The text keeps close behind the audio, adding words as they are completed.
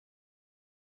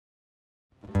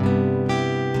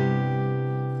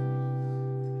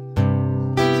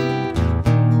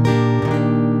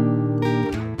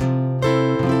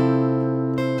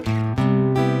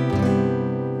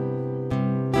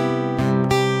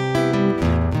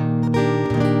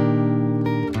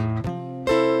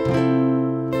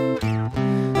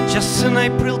Just an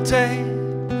April day,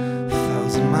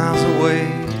 1,000 miles away,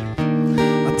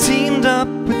 I teamed up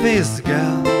with this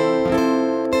gal.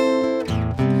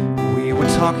 We were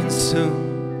talking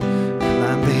soon,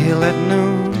 climbed the hill at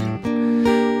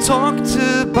noon, talked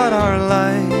about our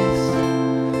lives,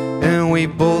 and we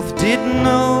both didn't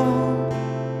know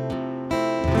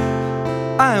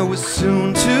I was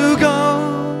soon to go,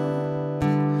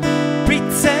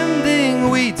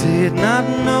 pretending we did not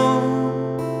know.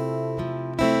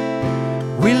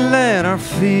 We let our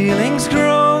feelings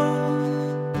grow.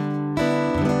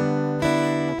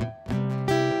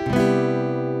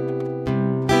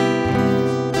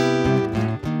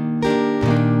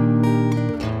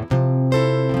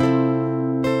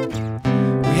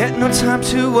 We had no time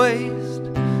to waste,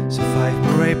 so 5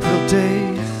 more April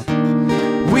days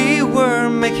we were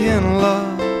making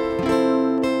love.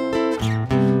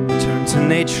 Turned to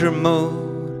nature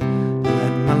mode,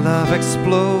 let my love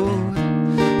explode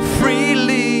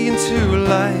freely into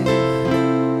life,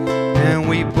 and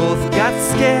we both got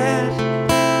scared.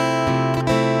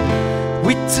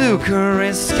 We took a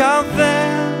risk out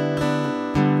there.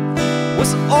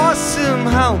 Was awesome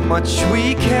how much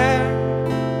we cared.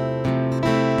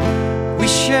 We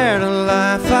shared a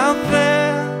life out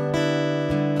there.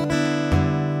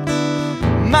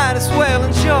 Might as well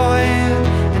enjoy it,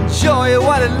 enjoy it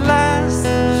while it lasts.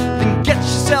 Then get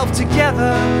yourself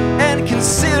together and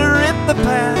consider it the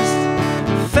past.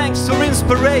 Thanks for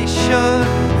inspiration,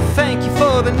 thank you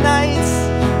for the nights.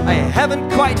 I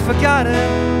haven't quite forgotten,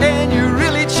 and you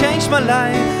really changed my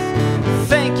life.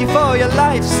 Thank you for your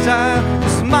lifestyle,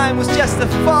 'cause mine was just a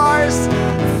farce.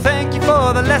 Thank you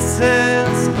for the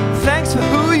lessons, thanks for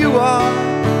who you are.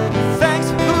 Thanks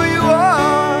for who you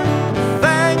are,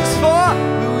 thanks for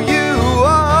who you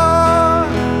are.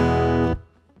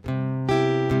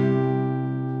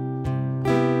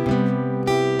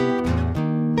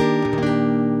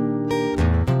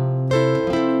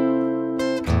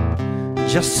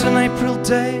 Just an April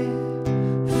day,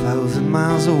 1,000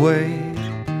 miles away,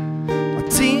 I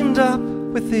teamed up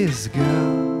with this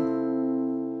girl.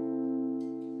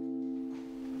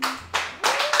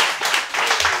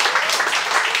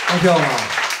 Dankjewel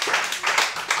allemaal.